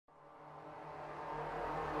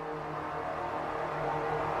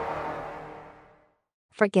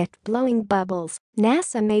Forget blowing bubbles.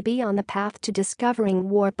 NASA may be on the path to discovering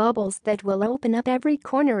warp bubbles that will open up every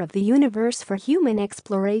corner of the universe for human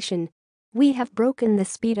exploration. We have broken the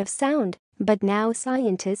speed of sound, but now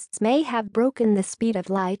scientists may have broken the speed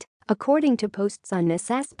of light, according to posts on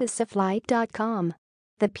NASASpaceflight.com.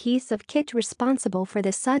 The piece of kit responsible for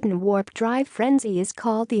the sudden warp drive frenzy is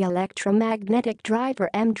called the electromagnetic drive,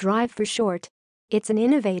 or EM drive for short. It's an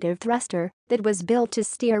innovative thruster that was built to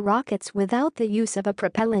steer rockets without the use of a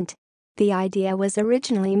propellant. The idea was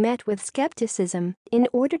originally met with skepticism. In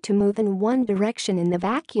order to move in one direction in the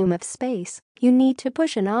vacuum of space, you need to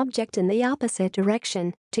push an object in the opposite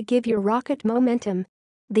direction to give your rocket momentum.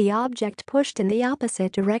 The object pushed in the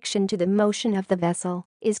opposite direction to the motion of the vessel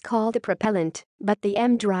is called a propellant, but the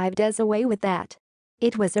EM drive does away with that.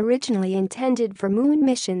 It was originally intended for moon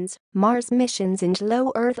missions, Mars missions, and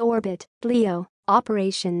low Earth orbit (LEO)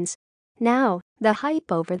 operations. Now, the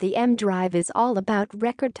hype over the EM drive is all about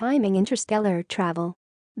record-timing interstellar travel.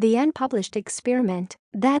 The unpublished experiment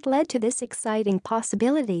that led to this exciting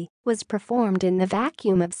possibility was performed in the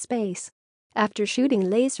vacuum of space. After shooting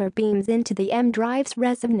laser beams into the EM drive's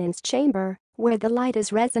resonance chamber, where the light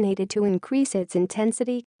is resonated to increase its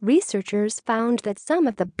intensity, researchers found that some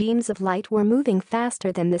of the beams of light were moving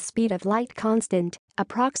faster than the speed of light constant,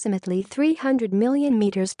 approximately 300 million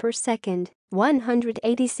meters per second,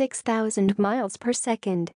 186,000 miles per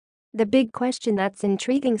second. The big question that's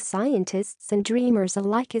intriguing scientists and dreamers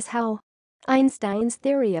alike is how Einstein's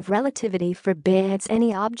theory of relativity forbids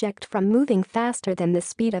any object from moving faster than the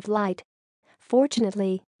speed of light.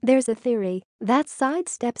 Fortunately, there's a theory that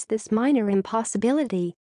sidesteps this minor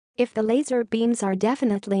impossibility. If the laser beams are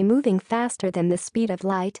definitely moving faster than the speed of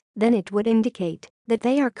light, then it would indicate that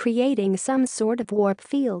they are creating some sort of warp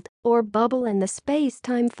field or bubble in the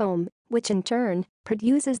space-time foam, which in turn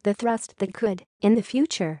produces the thrust that could, in the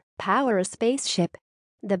future, power a spaceship.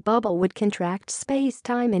 The bubble would contract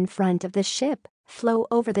space-time in front of the ship, flow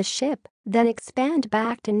over the ship, then expand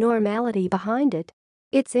back to normality behind it.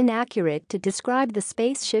 It's inaccurate to describe the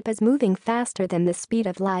spaceship as moving faster than the speed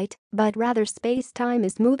of light, but rather space-time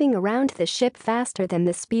is moving around the ship faster than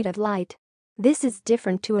the speed of light. This is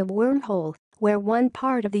different to a wormhole, where one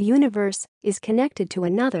part of the universe is connected to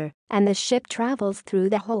another and the ship travels through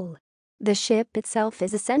the hole. The ship itself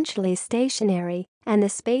is essentially stationary, and the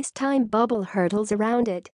space-time bubble hurtles around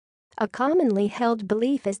it. A commonly held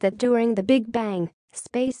belief is that during the Big Bang,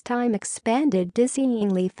 space-time expanded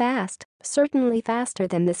dizzyingly fast, certainly faster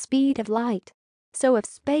than the speed of light. So if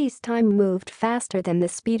space-time moved faster than the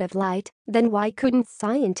speed of light, then why couldn't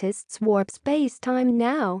scientists warp space-time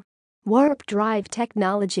now? Warp drive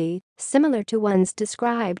technology, similar to ones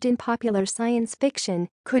described in popular science fiction,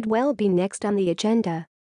 could well be next on the agenda.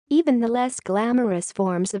 Even the less glamorous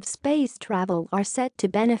forms of space travel are set to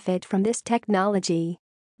benefit from this technology.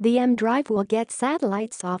 The EM drive will get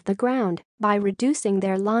satellites off the ground by reducing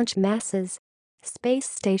their launch masses. Space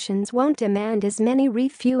stations won't demand as many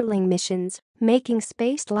refueling missions, making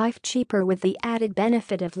space life cheaper with the added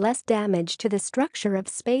benefit of less damage to the structure of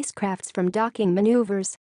spacecrafts from docking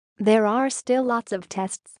maneuvers. There are still lots of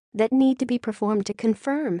tests that need to be performed to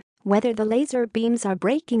confirm whether the laser beams are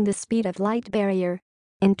breaking the speed of light barrier.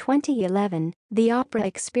 In 2011, the OPERA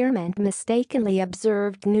experiment mistakenly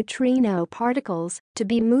observed neutrino particles to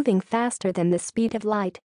be moving faster than the speed of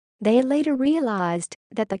light. They later realized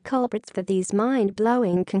that the culprits for these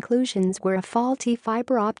mind-blowing conclusions were a faulty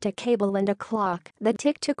fiber optic cable and a clock that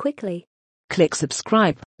ticked too quickly. Click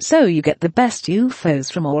subscribe so you get the best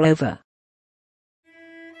UFOs from all over.